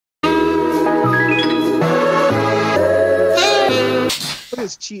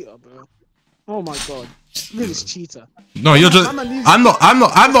this cheater, bro. Oh my god. Look at this cheater. No, you're just. I'm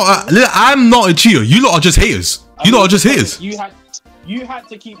not a cheater. You lot are just haters. You lot are just haters. You had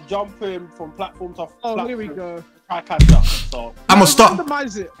to keep jumping from platform to platform. Oh, here we go. Try catch up. So I'm gonna stop.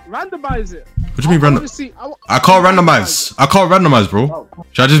 Randomize it. Randomize it. What do you mean random? I can't randomize. I can't randomize, bro.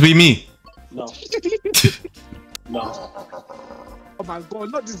 Should I just be me? No. No. Oh my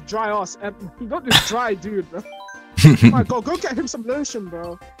god, not this dry ass, not this dry dude, bro. Oh my god, go get him some lotion,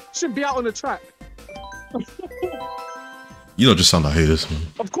 bro. Shouldn't be out on the track. You don't just sound like haters, man.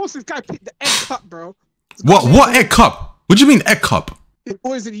 Of course, this guy picked the egg cup, bro. What egg cup? What do you mean egg cup?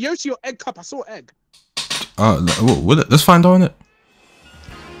 Or is it Yoshi or egg cup? I saw egg. Let's find out on it.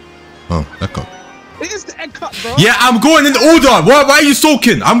 Oh, egg cup. It is the egg cup, bro. Yeah, I'm going in order. Why are you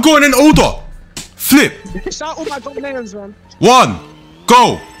talking? I'm going in order. Flip. Shout all my god names, man. 1,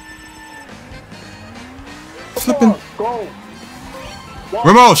 go. Flipping. Go.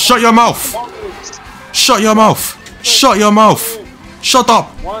 Remo, shut your mouth. Shut your mouth. Shut your mouth. Shut up.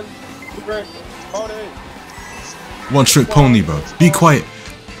 1, 2, 3, One trick pony, bro. Be quiet.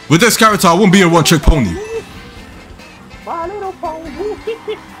 With this character, I won't be a one trick pony. My little pony.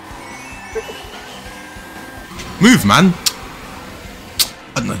 Move, man.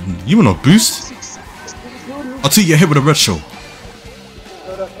 You want a boost? I'll take your hit with a red show.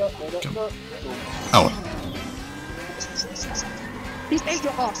 Oh. He ate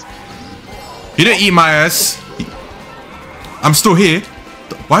your ass. He didn't eat my ass. I'm still here.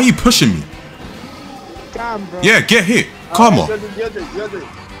 Why are you pushing me? Damn, bro. Yeah, get hit. Come on. Let's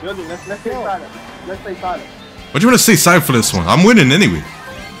stay silent. Let's stay silent. What do you want to say side for this one? I'm winning anyway.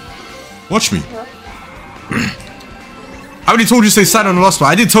 Watch me. I already told you to stay silent on the last one.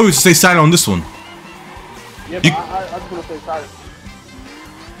 I didn't tell you to stay silent on this one. Yeah, but I just want to stay silent.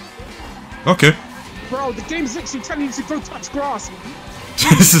 Okay. Bro, the game's literally telling you to go touch grass.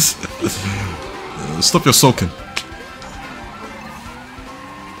 This is. Stop your sulking.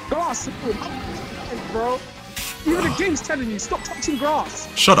 Grass, bro. Even the game's telling you, stop touching grass.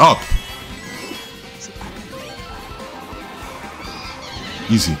 Shut up.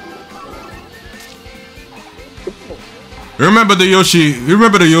 Easy. Remember the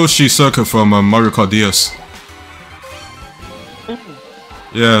Yoshi circuit from Mario Kart DS?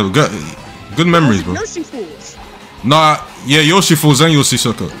 Yeah, good memories, bro. Yoshi Falls. Nah, yeah, Yoshi Falls and Yoshi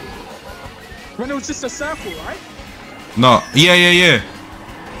circuit. When it was just a circle, right? Nah, yeah.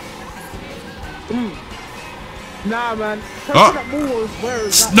 Nah, man. Oh. That ball was where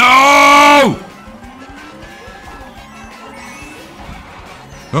is that? No!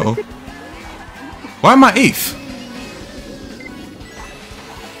 Uh-oh. Why am I 8th?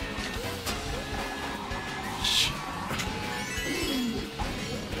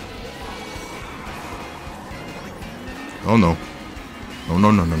 Oh no.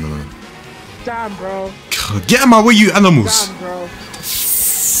 No. Damn, bro. Get out of my way, you animals. Damn, bro.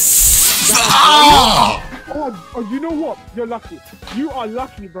 Ah! Oh, you know what? You're lucky. You are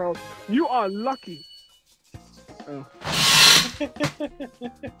lucky, bro. You are lucky. Oh.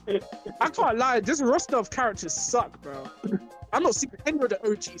 I can't lie. This roster of characters suck, bro. I'm not seeing any of the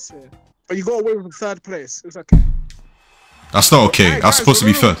OGs here. But you got away with 3rd place. It's okay. That's not okay. That's supposed to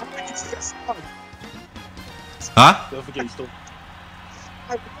be 3rd. Huh? Don't forget still.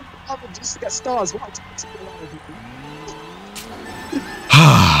 I would just get stars. What?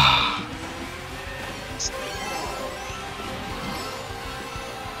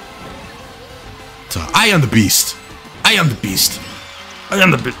 I am the beast. I am the beast. I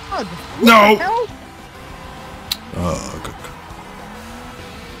am the beast. No. Oh, good.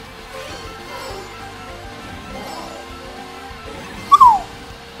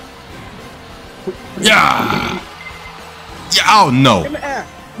 Yeah. Yeah. Oh no. In the air.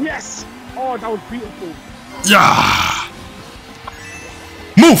 Yes. Oh, that was beautiful. Yeah.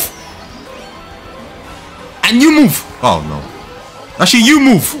 Move. And you move. Oh no. Actually, you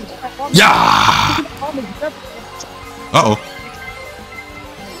move. Yeah. Uh-oh.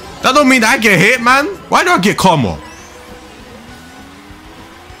 That don't mean that I get hit, man. Why do I get karma?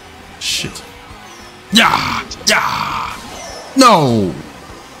 Shit. Yeah. No.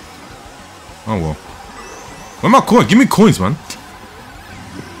 Oh well. Where my coin? Give me coins, man.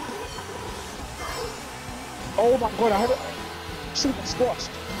 Oh my god, I had it. Shoot,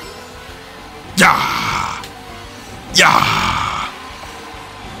 squashed. Yeah.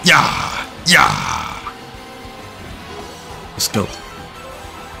 Let's go.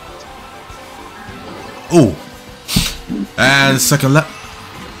 Oh. And second lap.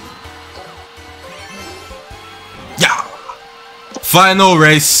 Yeah. Final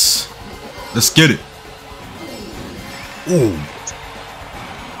race. Let's get it. Oh.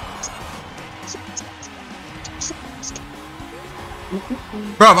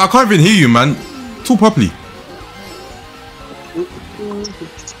 Bro, I can't even hear you, man. Talk properly.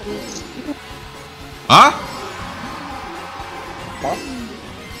 Huh?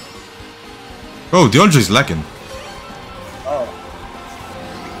 Bro, DeAndre's lagging.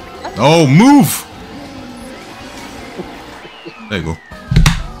 Oh, move! There you go.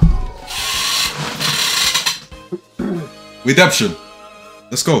 Redemption.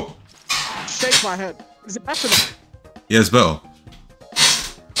 Let's go. Shake my head. Is it better now? Yeah, it's better.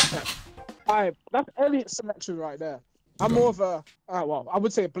 Alright, that's Elliot's selection right there. I'm more of a, well, I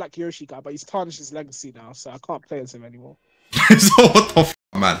would say a Black Yoshi guy, but he's tarnished his legacy now, so I can't play as him anymore. So what the f,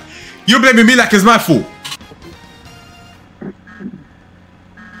 man? You're blaming me like it's my fault.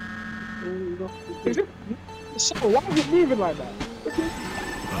 Is it? So why is it moving like that?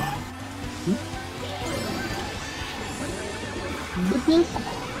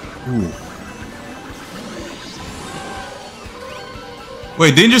 Ooh.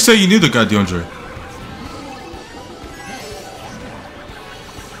 Wait, didn't you say you knew the guy, DeAndre?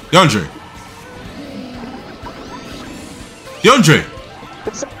 DeAndre? DeAndre?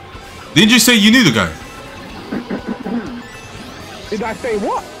 Didn't you say you knew the guy? Did I say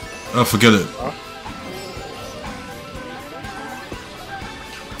what? Oh, forget it.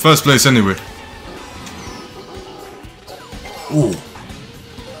 First place anyway. Ooh.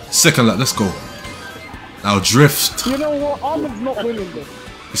 Second lap, let's go. Now drift. You know what? Ahmed's not winning this.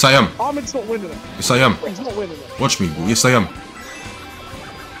 Yes, I am. Ahmed's not winning it. Yes, I am. He's not winning it. Watch me. Yes, I am.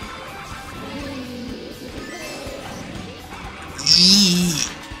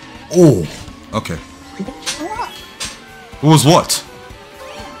 Oh. Okay. What was what?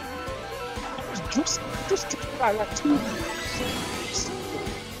 Just like two.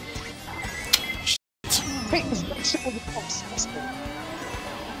 Take this shit over the box.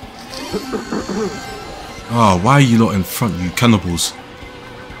 Oh, why are you not in front, you cannibals?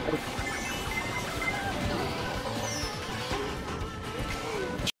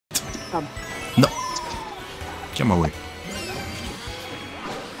 No. Get my way.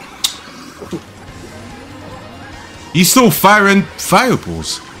 He's still firing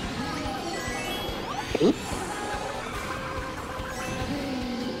fireballs. Okay.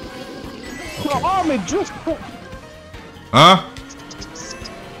 Ahmed just put. Huh?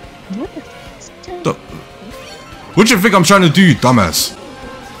 What do you think I'm trying to do, you dumbass?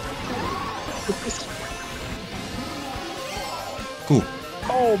 Cool.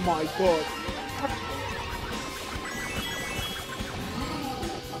 Oh my god.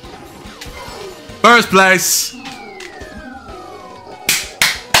 First place.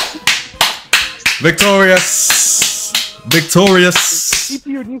 Victorious. Victorious.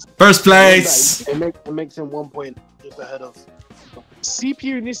 First place. It makes him 1 point just ahead of.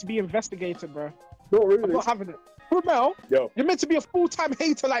 CPU needs to be investigated, bro. Not really. I'm not having it. Mel, Yo. you're meant to be a full-time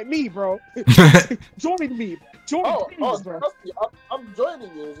hater like me, bro. Join me. Join me, please, bro. I'm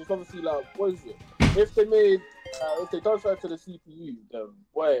joining you. It's just obviously like, what is it? If they made, if they transfer to the CPU, then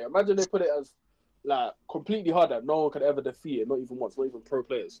boy, imagine they put it as like completely hard that no one could ever defeat it, not even once, not even pro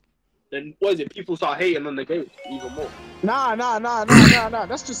players. Then what is it? People start hating on the game even more. Nah.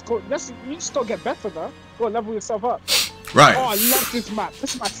 That's just go. You just gotta get better, bro. Go level yourself up. Right. Oh, I love this map.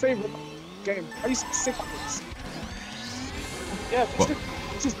 This is my favorite game. I used to be sick of this. Yeah,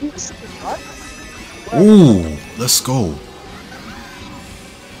 just do this, right? Ooh, let's go.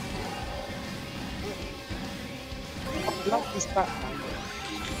 I love this map, man.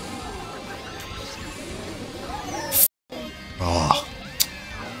 Ah.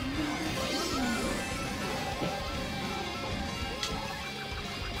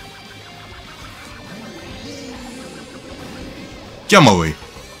 Get my way.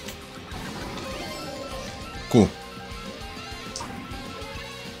 Cool.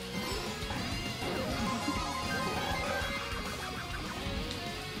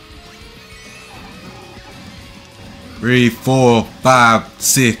 Three, 4, 5,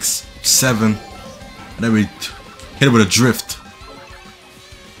 6, 7. And then we hit it with a drift.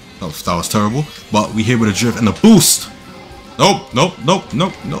 Oh, that was terrible. But we hit it with a drift and a boost. Nope. No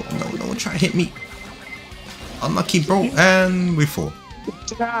one try to hit me. Unlucky, bro. And we fall.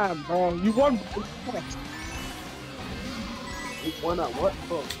 Damn, bro. You won. You won at what?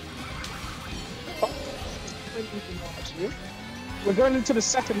 We're going into the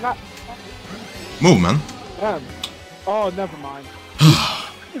second lap. Move, man. Damn. Oh, never mind.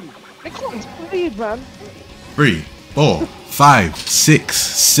 They can't believe, man. 3, 4, 5, 6,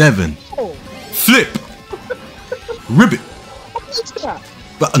 7. Oh. Flip. Ribbit. What's that?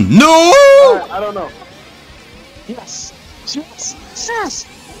 But no. I don't know. Yes.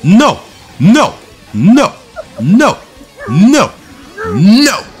 No.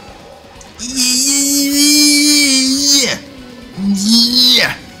 No. Yeah.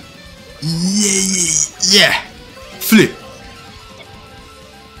 Yeah. Yeah. Flip.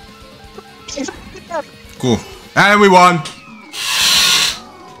 Cool. And we won.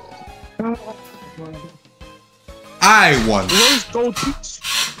 I won. Rose Gold Peach.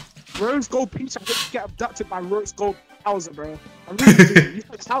 Rose Gold Peach, I didn't get abducted by Rose Gold Bowser, bro. I really do.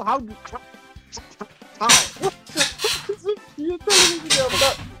 How? You're telling me to get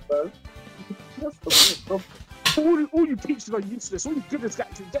abducted, man. That's the problem. All you peaches are useless. All you goodness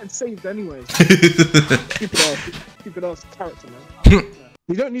getting saved anyway. Keep it off character, man.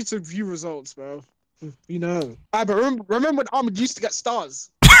 You don't need to view results, bro. You know. But remember when Ahmed used to get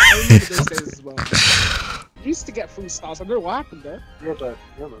stars? I remember those days as well. He used to get 3 stars. I don't know what happened there. Yeah, man.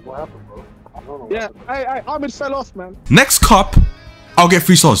 What happened, bro? I don't know. Yeah, Ahmed fell off, man. Next cup, I'll get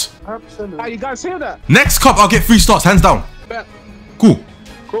 3 stars. You guys hear that? Next cup, I'll get 3 stars, hands down. Yeah. Cool.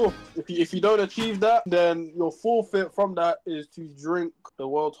 Cool. If you don't achieve that, then your forfeit from that is to drink the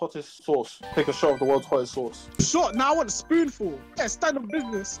world's hottest sauce. Take a shot of the world's hottest sauce. Short. Now I want a spoonful. Yeah, stand up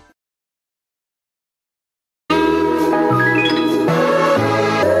business.